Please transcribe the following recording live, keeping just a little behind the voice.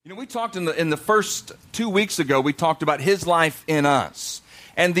We talked in the first 2 weeks ago, we talked about his life in us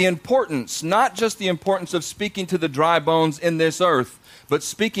and the importance, not just the importance of speaking to the dry bones in this earth, but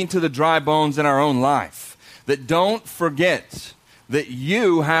speaking to the dry bones in our own life. That don't forget that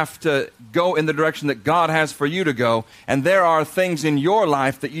you have to go in the direction that God has for you to go, and there are things in your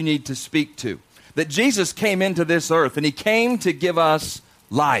life that you need to speak to. That Jesus came into this earth, and he came to give us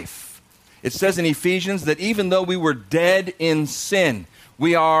life. It says in Ephesians that even though we were dead in sin,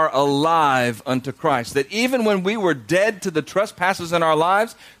 we are alive unto Christ. That even when we were dead to the trespasses in our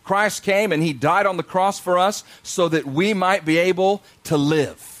lives, Christ came and he died on the cross for us so that we might be able to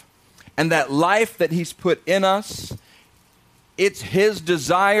live. And that life that he's put in us, it's his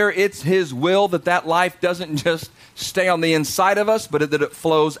desire, it's his will that life doesn't just stay on the inside of us, but that it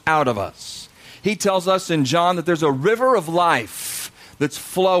flows out of us. He tells us in John that there's a river of life that's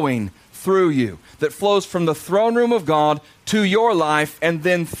flowing through you, that flows from the throne room of God to your life and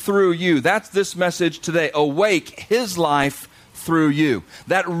then through you. That's this message today. Awake, his life through you.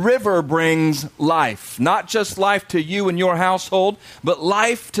 That river brings life, not just life to you and your household, but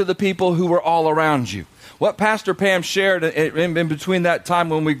life to the people who are all around you. What Pastor Pam shared in between that time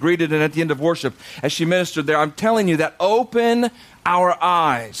when we greeted and at the end of worship as she ministered there, I'm telling you that open our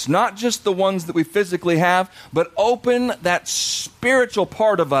eyes, not just the ones that we physically have, but open that spiritual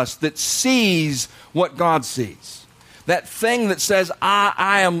part of us that sees what God sees. That thing that says,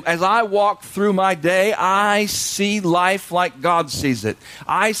 I am, as I walk through my day, I see life like God sees it.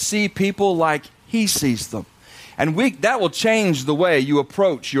 I see people like he sees them. And that will change the way you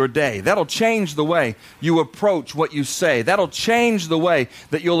approach your day. That'll change the way you approach what you say. That'll change the way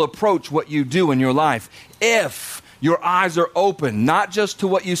that you'll approach what you do in your life. If your eyes are open, not just to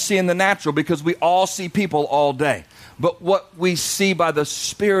what you see in the natural, because we all see people all day, but what we see by the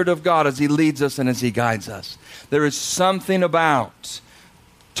Spirit of God as he leads us and as he guides us. There is something about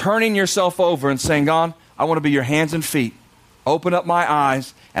turning yourself over and saying, God, I want to be your hands and feet. Open up my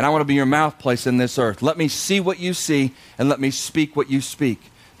eyes, and I want to be your mouthpiece in this earth. Let me see what you see, and let me speak what you speak.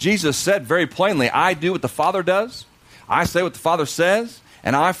 Jesus said very plainly, I do what the Father does, I say what the Father says,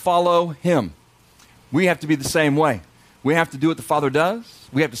 and I follow him. We have to be the same way. We have to do what the Father does,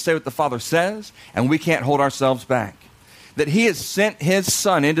 we have to say what the Father says, and we can't hold ourselves back. That he has sent his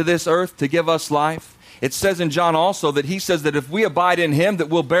Son into this earth to give us life. It says in John also that he says that if we abide in him, that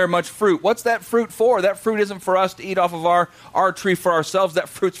we'll bear much fruit. What's that fruit for? That fruit isn't for us to eat off of our tree for ourselves. That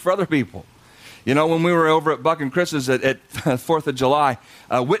fruit's for other people. You know, when we were over at Buck and Chris's at 4th of July,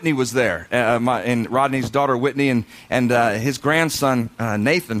 Whitney was there, and Rodney's daughter Whitney, and his grandson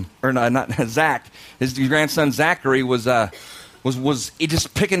Nathan, or not Zach, his grandson Zachary was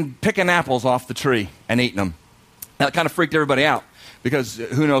just picking apples off the tree and eating them. That kind of freaked everybody out, because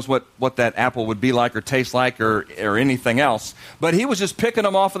who knows what that apple would be like or taste like or anything else. But he was just picking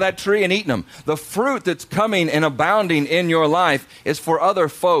them off of that tree and eating them. The fruit that's coming and abounding in your life is for other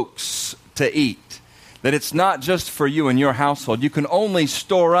folks to eat. That it's not just for you and your household. You can only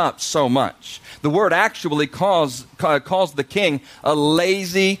store up so much. The word actually calls the king a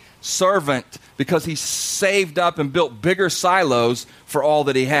lazy servant because he saved up and built bigger silos for all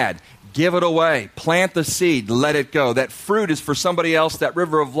that he had. Give it away. Plant the seed. Let it go. That fruit is for somebody else. That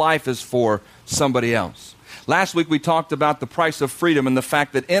river of life is for somebody else. Last week we talked about the price of freedom and the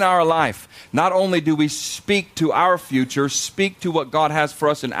fact that in our life, not only do we speak to our future, speak to what God has for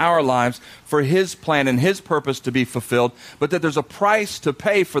us in our lives, for his plan and his purpose to be fulfilled, but that there's a price to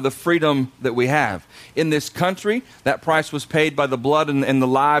pay for the freedom that we have. In this country, that price was paid by the blood and the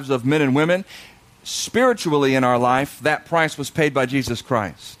lives of men and women. Spiritually in our life, that price was paid by Jesus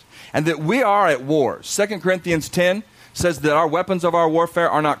Christ. And that we are at war. 2 Corinthians 10 says that our weapons of our warfare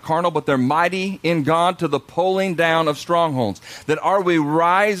are not carnal, but they're mighty in God to the pulling down of strongholds. That are we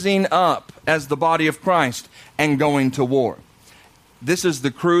rising up as the body of Christ and going to war? This is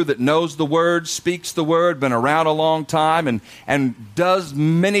the crew that knows the word, speaks the word, been around a long time, and does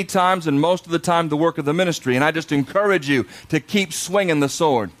many times and most of the time the work of the ministry. And I just encourage you to keep swinging the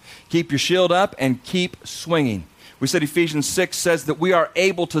sword. Keep your shield up and keep swinging. We said Ephesians 6 says that we are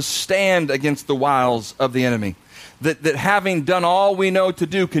able to stand against the wiles of the enemy. That having done all we know to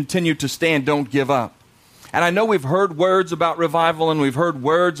do, continue to stand, don't give up. And I know we've heard words about revival and we've heard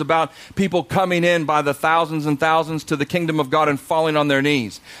words about people coming in by the thousands and thousands to the kingdom of God and falling on their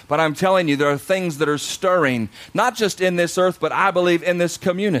knees. But I'm telling you, there are things that are stirring, not just in this earth, but I believe in this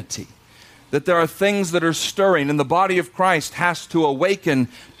community. That there are things that are stirring, and the body of Christ has to awaken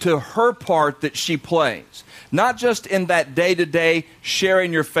to her part that she plays. Not just in that day-to-day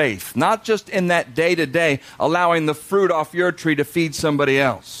sharing your faith. Not just in that day-to-day allowing the fruit off your tree to feed somebody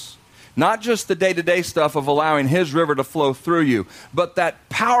else. Not just the day-to-day stuff of allowing his river to flow through you, but that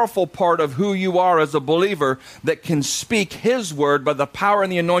powerful part of who you are as a believer that can speak his word by the power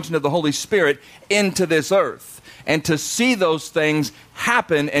and the anointing of the Holy Spirit into this earth, and to see those things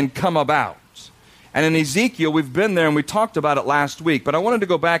happen and come about. And in Ezekiel, we've been there and we talked about it last week, but I wanted to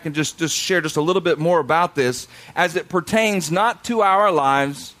go back and just share just a little bit more about this as it pertains not to our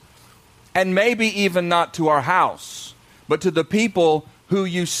lives and maybe even not to our house, but to the people who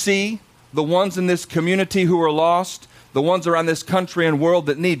you see, the ones in this community who are lost, the ones around this country and world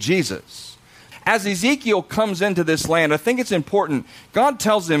that need Jesus. As Ezekiel comes into this land, I think it's important. God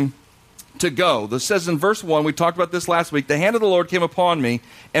tells him to go. This says in verse 1, we talked about this last week, the hand of the Lord came upon me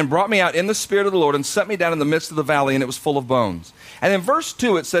and brought me out in the spirit of the Lord and set me down in the midst of the valley, and it was full of bones. And in verse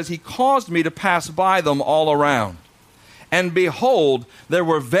 2 it says, he caused me to pass by them all around. And behold, there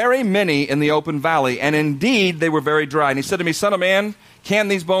were very many in the open valley, and indeed they were very dry. And he said to me, Son of man, can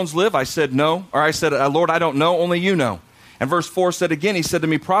these bones live? I said, no. Or I said, Lord, I don't know, only you know. And verse 4 said again, he said to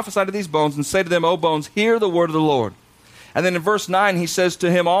me, prophesy to these bones and say to them, O bones, hear the word of the Lord. And then in verse 9, he says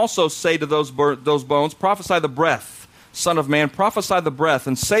to him, also say to those bones, prophesy the breath, Son of man, prophesy the breath,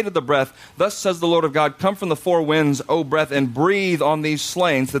 and say to the breath, thus says the Lord of God, come from the four winds, O breath, and breathe on these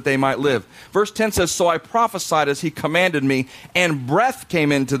slain that they might live. Verse 10 says, so I prophesied as he commanded me, and breath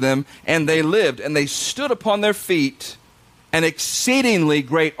came into them, and they lived, and they stood upon their feet, an exceedingly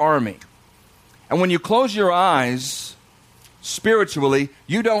great army. And when you close your eyes, spiritually,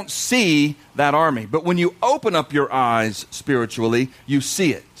 you don't see that army. But when you open up your eyes spiritually, you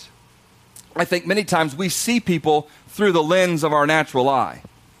see it. I think many times we see people through the lens of our natural eye.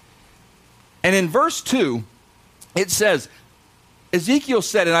 And in verse 2, it says, Ezekiel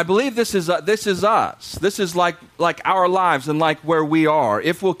said, and I believe this is us. This is like our lives and like where we are.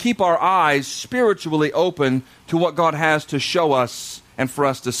 If we'll keep our eyes spiritually open to what God has to show us and for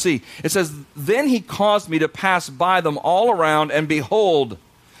us to see. It says, then he caused me to pass by them all around, and behold,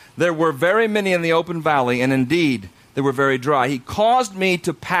 there were very many in the open valley, and indeed they were very dry. He caused me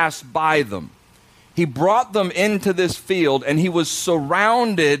to pass by them. He brought them into this field, and he was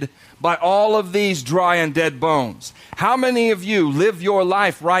surrounded by all of these dry and dead bones. How many of you live your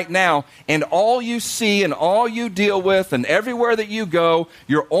life right now, and all you see and all you deal with and everywhere that you go,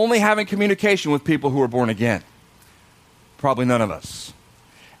 you're only having communication with people who are born again? Probably none of us.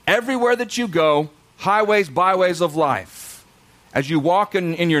 Everywhere that you go, highways, byways of life, as you walk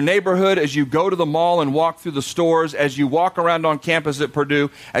in your neighborhood, as you go to the mall and walk through the stores, as you walk around on campus at Purdue,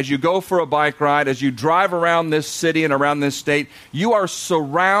 as you go for a bike ride, as you drive around this city and around this state, you are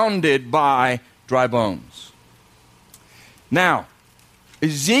surrounded by dry bones. Now,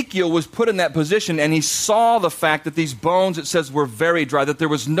 Ezekiel was put in that position, and he saw the fact that these bones, it says, were very dry, that there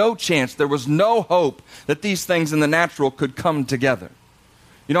was no chance, there was no hope that these things in the natural could come together.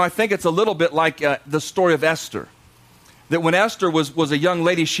 You know, I think it's a little bit like the story of Esther. That when Esther was a young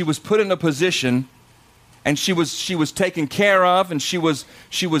lady, she was put in a position, and she was taken care of, and she was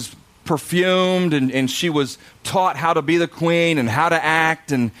perfumed, and she was taught how to be the queen and how to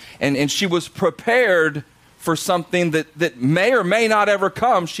act, and she was prepared for something that may or may not ever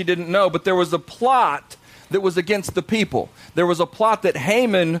come. She didn't know, but there was a plot that was against the people. There was a plot that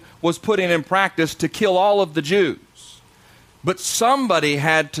Haman was putting in practice to kill all of the Jews. But somebody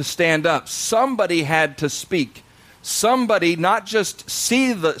had to stand up. Somebody had to speak. Somebody not just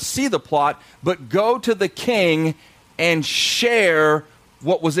see the plot, but go to the king and share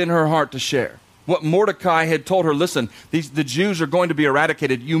what was in her heart to share. What Mordecai had told her, listen, the Jews are going to be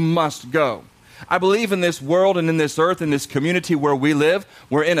eradicated. You must go. I believe in this world and in this earth, in this community where we live,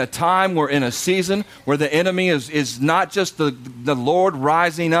 we're in a time, we're in a season where the enemy is not just the Lord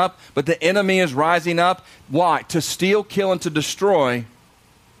rising up, but the enemy is rising up. Why? To steal, kill, and to destroy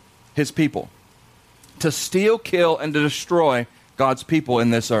his people. To steal, kill, and to destroy God's people in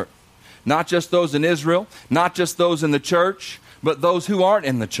this earth. Not just those in Israel, not just those in the church, but those who aren't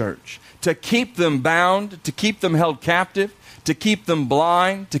in the church. To keep them bound, to keep them held captive, to keep them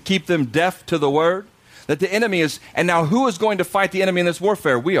blind, to keep them deaf to the word. That the enemy is, and now who is going to fight the enemy in this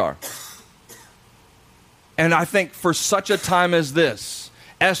warfare? We are. And I think for such a time as this,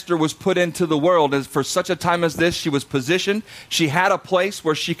 Esther was put into the world. As for such a time as this, she was positioned. She had a place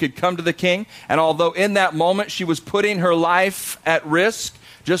where she could come to the king. And although in that moment she was putting her life at risk,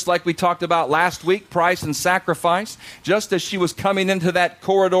 just like we talked about last week, price and sacrifice, just as she was coming into that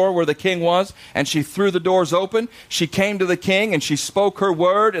corridor where the king was, and she threw the doors open, she came to the king and she spoke her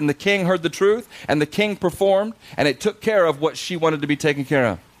word, and the king heard the truth, and the king performed, and it took care of what she wanted to be taken care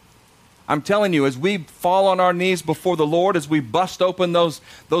of. I'm telling you, as we fall on our knees before the Lord, as we bust open those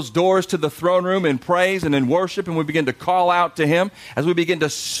doors to the throne room in praise and in worship, and we begin to call out to Him, as we begin to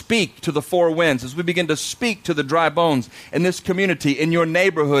speak to the four winds, as we begin to speak to the dry bones in this community, in your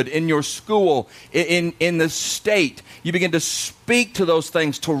neighborhood, in your school, in the state, you begin to speak to those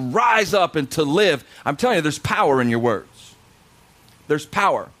things to rise up and to live. I'm telling you, there's power in your words. There's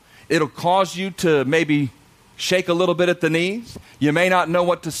power. It'll cause you to maybe shake a little bit at the knees. You may not know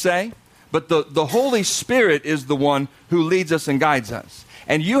what to say. But the Holy Spirit is the one who leads us and guides us.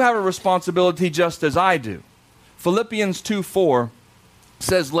 And you have a responsibility just as I do. Philippians 2:4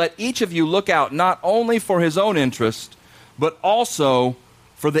 says, let each of you look out not only for his own interest, but also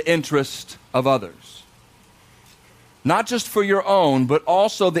for the interest of others. Not just for your own, but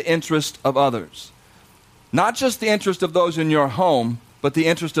also the interest of others. Not just the interest of those in your home, but the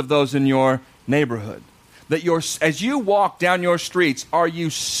interest of those in your neighborhood. That as you walk down your streets, are you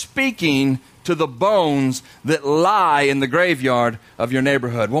speaking to the bones that lie in the graveyard of your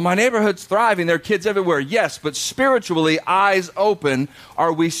neighborhood? Well, my neighborhood's thriving. There are kids everywhere. Yes, but spiritually, eyes open,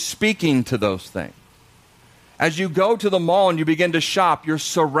 are we speaking to those things? As you go to the mall and you begin to shop, you're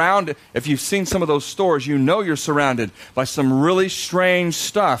surrounded. If you've seen some of those stores, you know you're surrounded by some really strange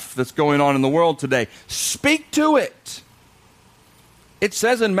stuff that's going on in the world today. Speak to it. It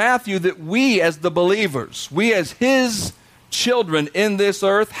says in Matthew that we as the believers, we as His children in this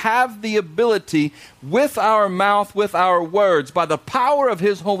earth have the ability with our mouth, with our words, by the power of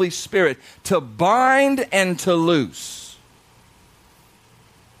His Holy Spirit to bind and to loose.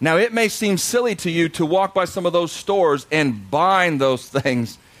 Now it may seem silly to you to walk by some of those stores and bind those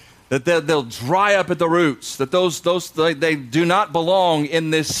things, that they'll dry up at the roots, that they do not belong in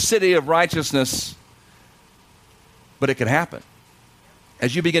this city of righteousness. But it can happen.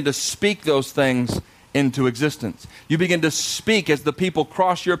 As you begin to speak those things into existence. You begin to speak as the people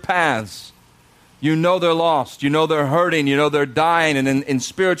cross your paths. You know they're lost. You know they're hurting. You know they're dying. And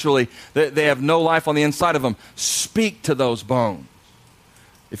spiritually, they have no life on the inside of them. Speak to those bones.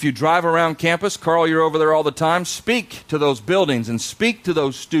 If you drive around campus, Carl, you're over there all the time, speak to those buildings and speak to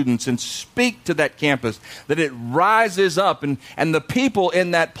those students and speak to that campus, that it rises up and the people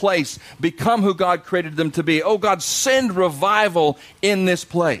in that place become who God created them to be. Oh, God, send revival in this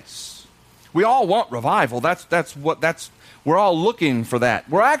place. We all want revival. We're all looking for that.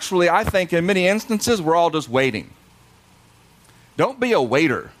 We're actually, I think, in many instances, we're all just waiting. Don't be a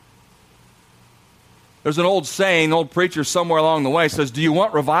waiter. There's an old saying, an old preacher somewhere along the way says, do you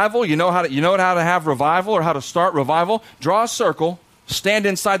want revival? You know how to have revival or how to start revival? Draw a circle, stand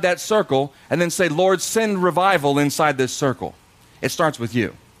inside that circle, and then say, Lord, send revival inside this circle. It starts with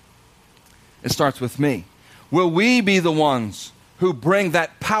you. It starts with me. Will we be the ones who bring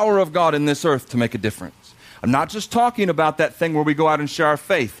that power of God in this earth to make a difference? I'm not just talking about that thing where we go out and share our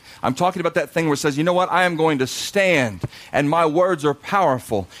faith. I'm talking about that thing where it says, you know what, I am going to stand, and my words are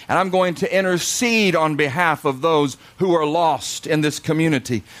powerful, and I'm going to intercede on behalf of those who are lost in this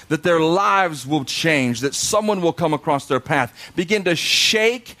community, that their lives will change, that someone will come across their path. Begin to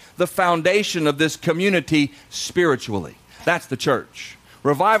shake the foundation of this community spiritually. That's the church.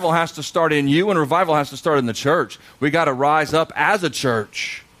 Revival has to start in you, and revival has to start in the church. We got to rise up as a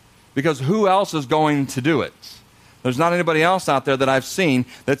church, because who else is going to do it? There's not anybody else out there that I've seen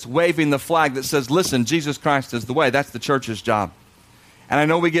that's waving the flag that says, listen, Jesus Christ is the way. That's the church's job. And I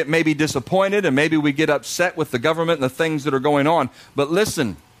know we get maybe disappointed and maybe we get upset with the government and the things that are going on. But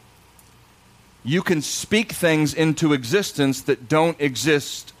listen, you can speak things into existence that don't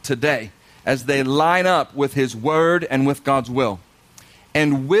exist today as they line up with His Word and with God's will.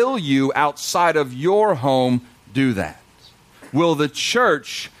 And will you, outside of your home, do that? Will the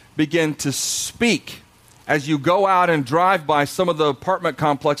church begin to speak as you go out and drive by some of the apartment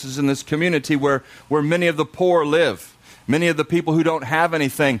complexes in this community where many of the poor live, many of the people who don't have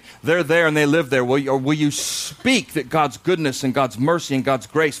anything, they're there and they live there. Will you speak that God's goodness and God's mercy and God's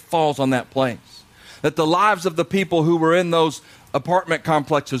grace falls on that place? That the lives of the people who were in those apartment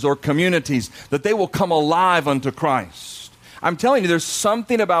complexes or communities, that they will come alive unto Christ. I'm telling you, there's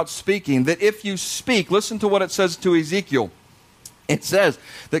something about speaking that if you speak, listen to what it says to Ezekiel. It says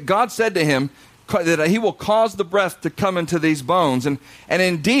that God said to him, that He will cause the breath to come into these bones. And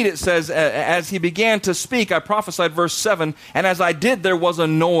indeed it says, as he began to speak, I prophesied, verse 7, and as I did, there was a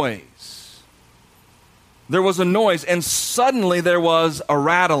noise. There was a noise, and suddenly there was a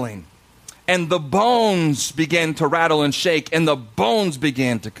rattling. And the bones began to rattle and shake, and the bones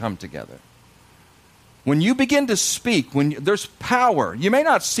began to come together. When you begin to speak, there's power. You may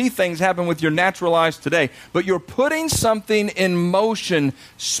not see things happen with your natural eyes today, but you're putting something in motion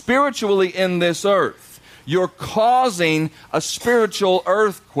spiritually in this earth. you're causing a spiritual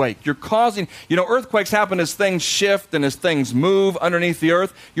earthquake. You're causing, earthquakes happen as things shift and as things move underneath the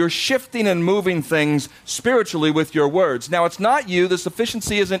earth. You're shifting and moving things spiritually with your words. Now, it's not you. The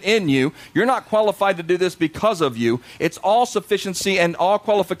sufficiency isn't in you. You're not qualified to do this because of you. It's all sufficiency and all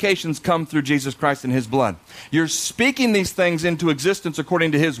qualifications come through Jesus Christ and His blood. You're speaking these things into existence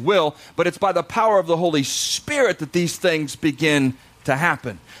according to His will, but it's by the power of the Holy Spirit that these things begin to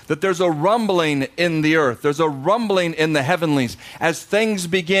happen. That there's a rumbling in the earth. There's a rumbling in the heavenlies as things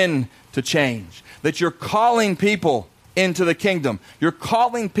begin to change. That you're calling people into the kingdom. You're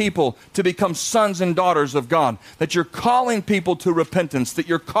calling people to become sons and daughters of God. That you're calling people to repentance. That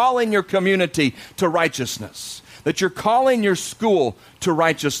you're calling your community to righteousness. That you're calling your school to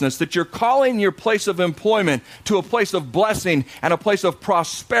righteousness, that you're calling your place of employment to a place of blessing and a place of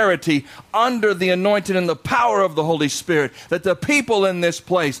prosperity under the anointing and the power of the Holy Spirit, that the people in this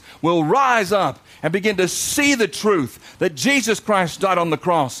place will rise up and begin to see the truth that Jesus Christ died on the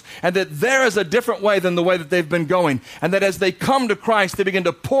cross and that there is a different way than the way that they've been going, and that as they come to Christ, they begin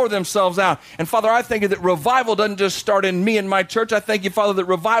to pour themselves out. And Father, I thank you that revival doesn't just start in me and my church. I thank you, Father, that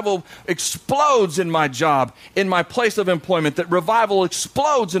revival explodes in my job, in my place of employment, that revival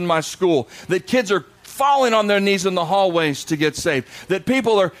explodes in my school, that kids are falling on their knees in the hallways to get saved, that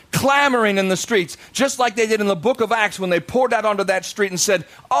people are clamoring in the streets, just like they did in the book of Acts when they poured out onto that street and said,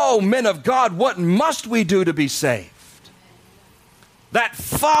 "Oh, men of God, what must we do to be saved?" That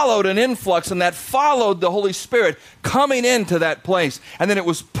followed an influx, and that followed the Holy Spirit coming into that place, and then it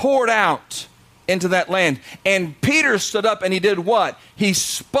was poured out into that land. And Peter stood up and he did what? He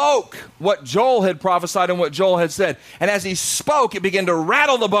spoke what Joel had prophesied and what Joel had said. And as he spoke, it began to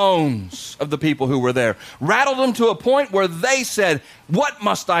rattle the bones of the people who were there. Rattled them to a point where they said, "What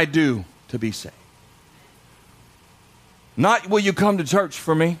must I do to be saved?" Not, "Will you come to church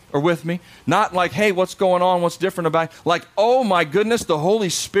for me or with me?" Not like, "Hey, what's going on? What's different about it?" Like, "Oh my goodness," the Holy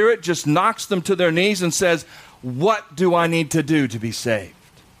Spirit just knocks them to their knees and says, "What do I need to do to be saved?"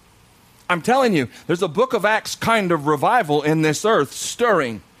 I'm telling you, there's a book of Acts kind of revival in this earth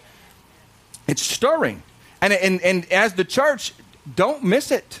stirring. It's stirring. And as the church, don't miss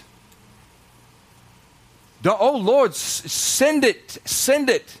it. Oh, Lord, send it, send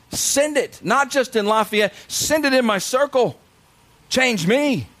it, send it. Not just in Lafayette. Send it in my circle. Change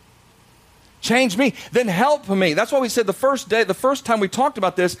me. Change me. Then help me. That's why we said the first time we talked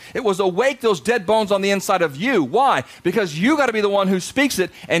about this, it was awake those dead bones on the inside of you. Why? Because you got to be the one who speaks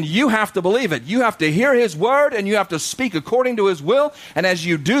it, and you have to believe it. You have to hear His word, and you have to speak according to His will. And as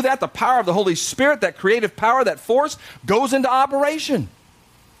you do that, the power of the Holy Spirit, that creative power, that force, goes into operation.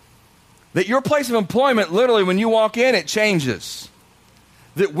 That your place of employment, literally, when you walk in, it changes.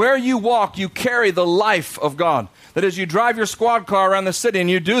 That where you walk, you carry the life of God. That as you drive your squad car around the city and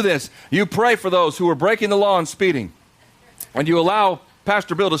you do this, you pray for those who are breaking the law and speeding. And you allow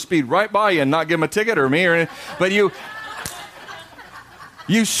Pastor Bill to speed right by you and not give him a ticket or me or anything. But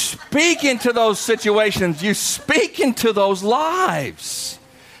you speak into those situations. You speak into those lives.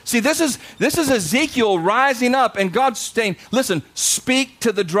 See, this is Ezekiel rising up and God's saying, "Listen, speak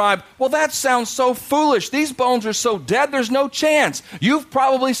to the dry." Well, that sounds so foolish. These bones are so dead, there's no chance. You've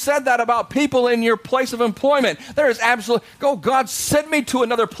probably said that about people in your place of employment. There is absolutely, "Oh, God, send me to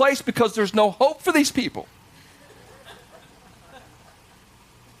another place because there's no hope for these people."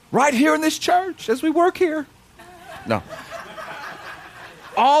 Right here in this church as we work here. No.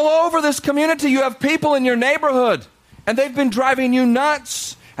 All over this community, you have people in your neighborhood and they've been driving you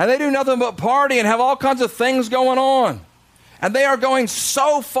nuts. And they do nothing but party and have all kinds of things going on. And they are going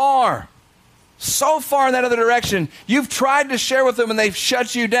so far in that other direction. You've tried to share with them and they've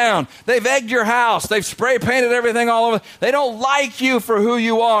shut you down. They've egged your house. They've spray painted everything all over. They don't like you for who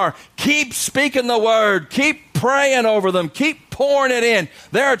you are. Keep speaking the word. Keep praying over them. Keep pouring it in.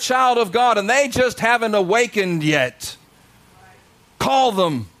 They're a child of God and they just haven't awakened yet. Call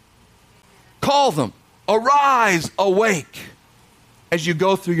them. Call them. Arise, awake. As you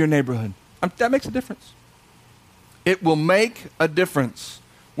go through your neighborhood. That makes a difference. It will make a difference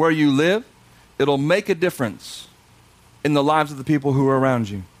where you live. It'll make a difference in the lives of the people who are around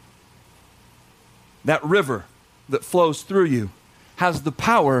you. That river that flows through you has the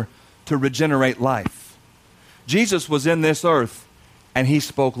power to regenerate life. Jesus was in this earth and He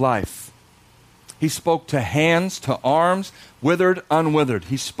spoke life. He spoke to hands, to arms, withered, unwithered.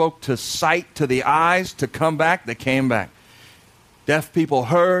 He spoke to sight, to the eyes, to come back. They came back. Deaf people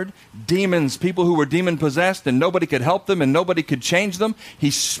heard, demons, people who were demon-possessed and nobody could help them and nobody could change them. He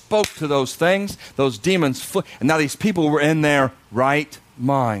spoke to those things, those demons, and now these people were in their right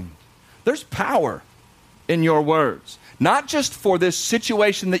mind. There's power in your words, not just for this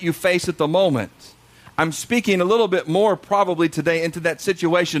situation that you face at the moment. I'm speaking a little bit more probably today into that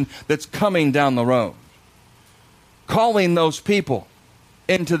situation that's coming down the road. Calling those people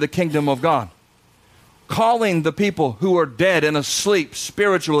into the kingdom of God. Calling the people who are dead and asleep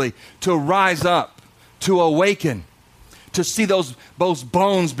spiritually to rise up, to awaken, to see those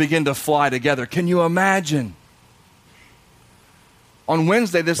bones begin to fly together. Can you imagine? On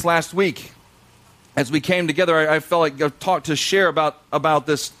Wednesday this last week, as we came together, I felt like I talked to share about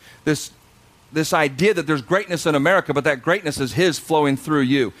this idea that there's greatness in America, but that greatness is His flowing through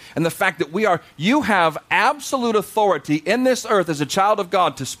you. And the fact that you have absolute authority in this earth as a child of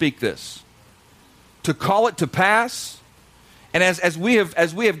God to speak this, to call it to pass. And as we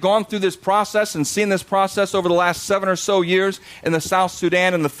have gone through this process and seen this process over the last 7 or so years in the South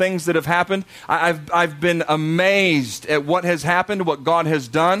Sudan and the things that have happened, I've been amazed at what has happened, what God has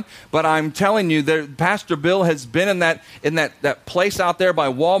done. But I'm telling you that Pastor Bill has been in that place out there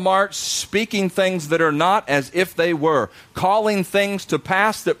by Walmart, speaking things that are not as if they were, calling things to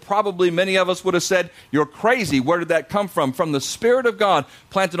pass that probably many of us would have said, "You're crazy." Where did that come from? From the Spirit of God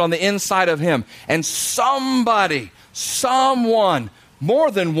planted on the inside of him. And someone, more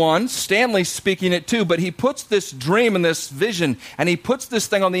than one, Stanley's speaking it too, but he puts this dream and this vision, and he puts this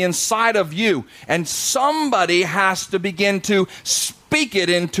thing on the inside of you, and somebody has to begin to speak it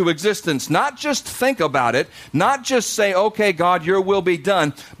into existence. Not just think about it, not just say, "Okay, God, your will be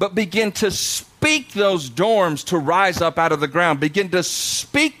done," but begin to speak those dorms to rise up out of the ground. Begin to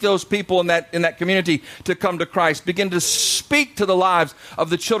speak those people in that community to come to Christ. Begin to speak to the lives of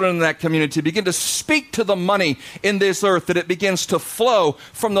the children in that community. Begin to speak to the money in this earth, that it begins to flow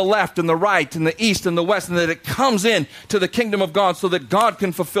from the left and the right and the east and the west, and that it comes in to the kingdom of God so that God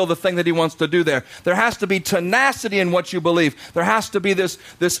can fulfill the thing that He wants to do there. There has to be tenacity in what you believe. There has to be this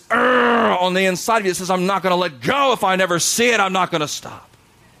on the inside of you that says, "I'm not going to let go. If I never see it, I'm not going to stop."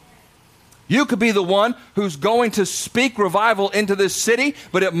 You could be the one who's going to speak revival into this city,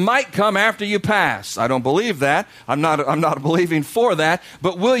 but it might come after you pass. I don't believe that. I'm not believing for that.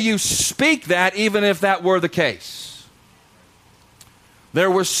 But will you speak that even if that were the case? There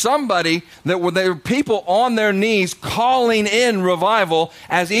was there were people on their knees calling in revival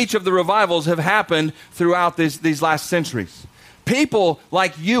as each of the revivals have happened throughout these last centuries. People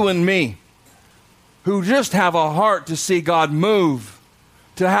like you and me who just have a heart to see God move,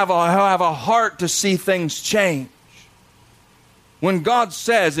 to have a heart to see things change. When God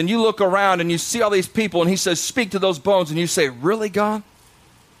says, and you look around and you see all these people and He says, "Speak to those bones," and you say, "Really, God?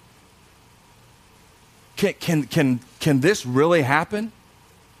 Can this really happen?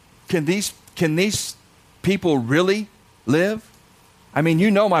 Can these people really live?" I mean,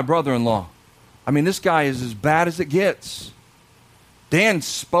 you know my brother-in-law. I mean, this guy is as bad as it gets. Dan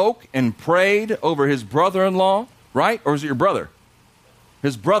spoke and prayed over his brother-in-law, right? Or is it your brother?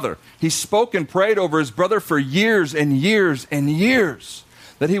 His brother. He spoke and prayed over his brother for years and years and years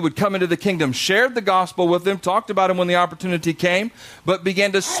that he would come into the kingdom. Shared the gospel with him, talked about him when the opportunity came, but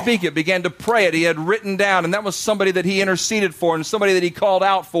began to speak it, began to pray it. He had written down, and that was somebody that he interceded for and somebody that he called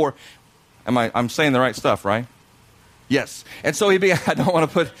out for. I'm saying the right stuff, right? Yes. And so I don't want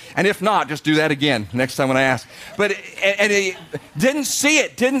to put, and if not, just do that again next time when I ask. But, and he didn't see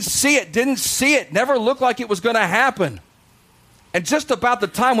it, never looked like it was going to happen. And just about the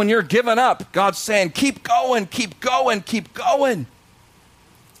time when you're giving up, God's saying, "Keep going, keep going, keep going.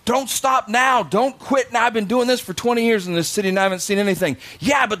 Don't stop now. Don't quit now. I've been doing this for 20 years in this city and I haven't seen anything."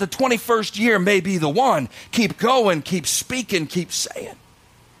 "Yeah, but the 21st year may be the one. Keep going, keep speaking, keep saying."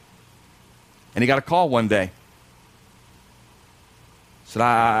 And he got a call one day. Said,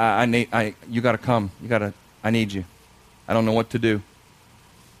 "You got to come. I need you. I don't know what to do."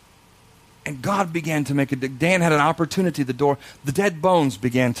 And God began to make it. Dan had an opportunity at the door. The dead bones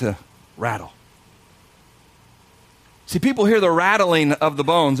began to rattle. See, people hear the rattling of the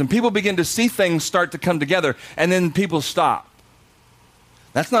bones, and people begin to see things start to come together, and then people stop.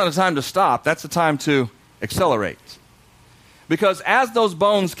 That's not a time to stop. That's a time to accelerate. Because as those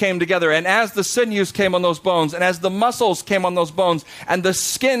bones came together, and as the sinews came on those bones, and as the muscles came on those bones, and the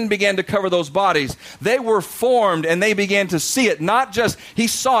skin began to cover those bodies, they were formed and they began to see it. Not just, he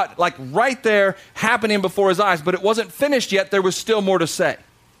saw it like right there happening before his eyes, but it wasn't finished yet. There was still more to say.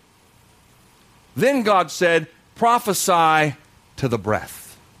 Then God said, "Prophesy to the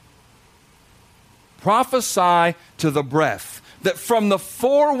breath." Prophesy to the breath, that from the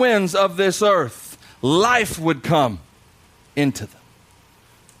four winds of this earth, life would come into them.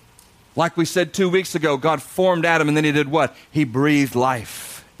 Like we said 2 weeks ago, God formed Adam, and then He did what? He breathed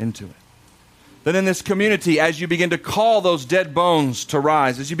life into it. Then in this community, as you begin to call those dead bones to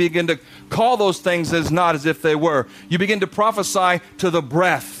rise, as you begin to call those things as not as if they were, you begin to prophesy to the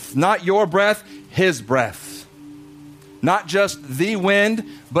breath, not your breath, His breath. Not just the wind,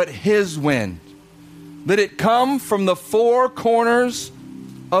 but His wind. Let it come from the four corners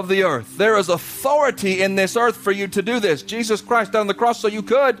of the earth. There is authority in this earth for you to do this. Jesus Christ died on the cross so you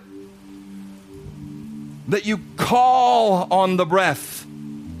could. That you call on the breath.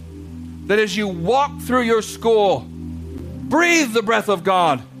 That as you walk through your school, breathe the breath of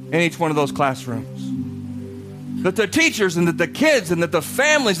God in each one of those classrooms. That the teachers and that the kids and that the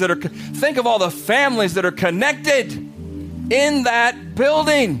families that are, think of all the families that are connected in that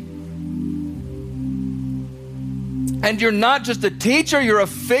building. And you're not just a teacher, you're a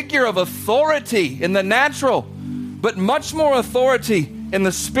figure of authority in the natural, but much more authority in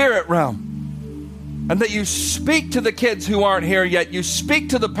the spirit realm. And that you speak to the kids who aren't here yet. You speak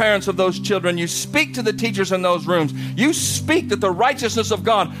to the parents of those children. You speak to the teachers in those rooms. You speak that the righteousness of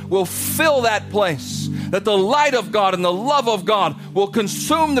God will fill that place. That the light of God and the love of God will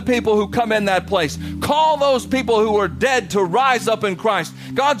consume the people who come in that place. Call those people who are dead to rise up in Christ.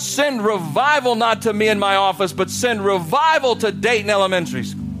 God, send revival not to me in my office, but send revival to Dayton Elementary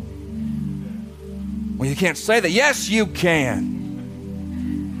School. Well, you can't say that. Yes, you can.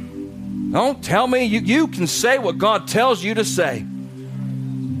 Don't tell me. You can say what God tells you to say.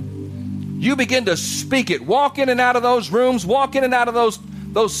 You begin to speak it. Walk in and out of those rooms. Walk in and out of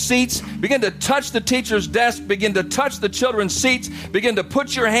those seats. Begin to touch the teacher's desk. Begin to touch the children's seats. Begin to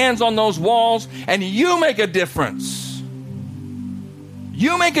put your hands on those walls. And you make a difference.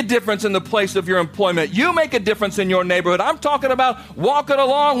 You make a difference in the place of your employment. You make a difference in your neighborhood. I'm talking about walking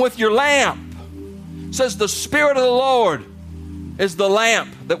along with your lamp. It says the Spirit of the Lord is the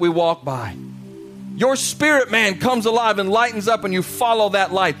lamp that we walk by. Your spirit man comes alive and lightens up and you follow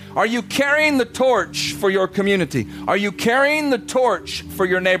that light. Are you carrying the torch for your community? Are you carrying the torch for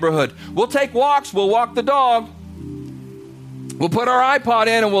your neighborhood? We'll take walks. We'll walk the dog. We'll put our iPod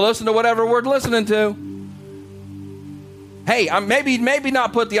in and we'll listen to whatever we're listening to. Hey, maybe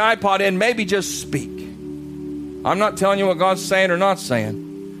not put the iPod in. Maybe just speak. I'm not telling you what God's saying or not saying.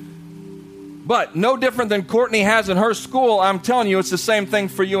 But no different than Courtney has in her school, I'm telling you, it's the same thing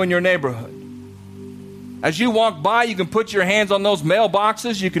for you in your neighborhood. As you walk by, you can put your hands on those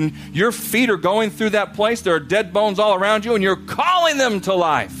mailboxes. Your feet are going through that place. There are dead bones all around you, and you're calling them to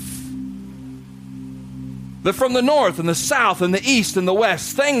life. That from the north and the south and the east and the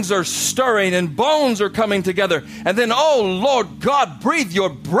west, things are stirring and bones are coming together. And then, oh Lord God, breathe your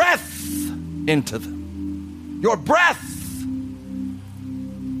breath into them. Your breath.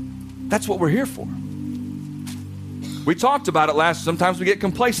 That's what we're here for. We talked about it last. Sometimes we get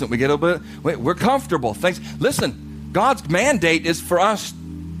complacent. We get a bit. We're comfortable. Listen, God's mandate is for us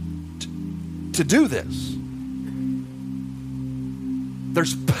to do this.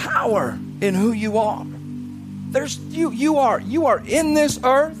 There's power in who you are. You are in this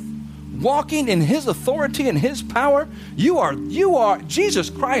earth, walking in His authority and His power. You are. Jesus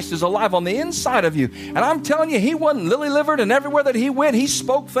Christ is alive on the inside of you. And I'm telling you, He wasn't lily-livered, and everywhere that He went, He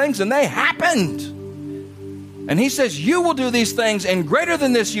spoke things and they happened. And He says, you will do these things, and greater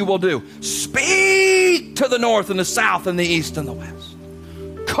than this you will do. Speak to the north and the south and the east and the west.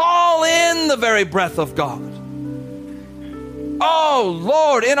 Call in the very breath of God. Oh,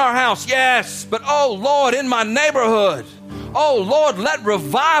 Lord, in our house, yes. But, oh, Lord, in my neighborhood. Oh, Lord, let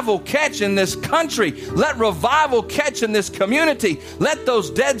revival catch in this country. Let revival catch in this community. Let those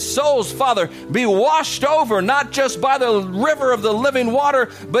dead souls, Father, be washed over, not just by the river of the living water,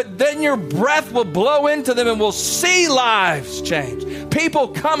 but then your breath will blow into them and we'll see lives change. People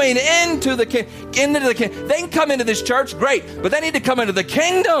coming into the kingdom. They can come into this church, great, but they need to come into the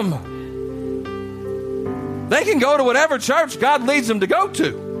kingdom. They can go to whatever church God leads them to go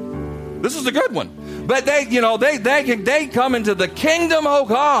to. This is a good one. But they come into the kingdom, oh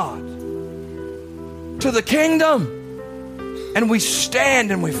God. To the kingdom. And we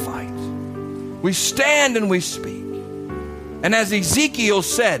stand and we fight. We stand and we speak. And as Ezekiel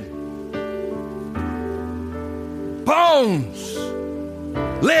said, bones,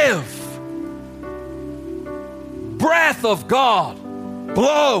 live. Breath of God,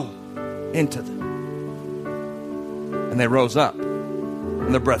 blow into them. And they rose up.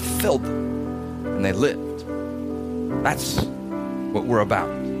 And the breath filled them. And they lived. That's what we're about.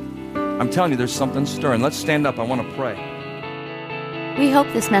 I'm telling you, there's something stirring. Let's stand up. I want to pray. We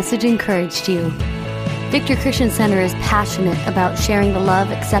hope this message encouraged you. Victory Christian Center is passionate about sharing the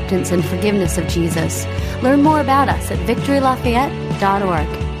love, acceptance, and forgiveness of Jesus. Learn more about us at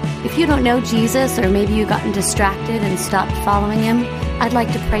victorylafayette.org. If you don't know Jesus, or maybe you've gotten distracted and stopped following Him, I'd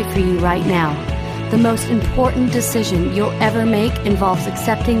like to pray for you right now. The most important decision you'll ever make involves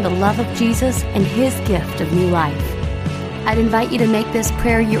accepting the love of Jesus and His gift of new life. I'd invite you to make this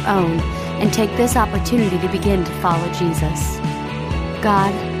prayer your own and take this opportunity to begin to follow Jesus.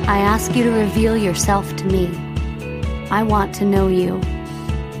 God, I ask you to reveal yourself to me. I want to know you.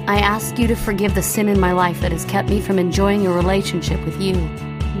 I ask you to forgive the sin in my life that has kept me from enjoying a relationship with you.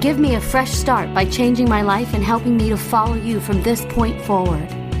 Give me a fresh start by changing my life and helping me to follow you from this point forward.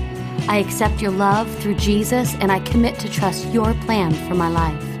 I accept your love through Jesus, and I commit to trust your plan for my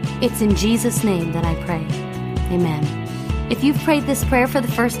life. It's in Jesus' name that I pray. Amen. If you've prayed this prayer for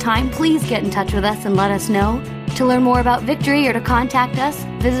the first time, please get in touch with us and let us know. To learn more about Victory or to contact us,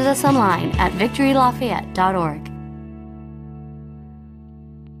 visit us online at victorylafayette.org.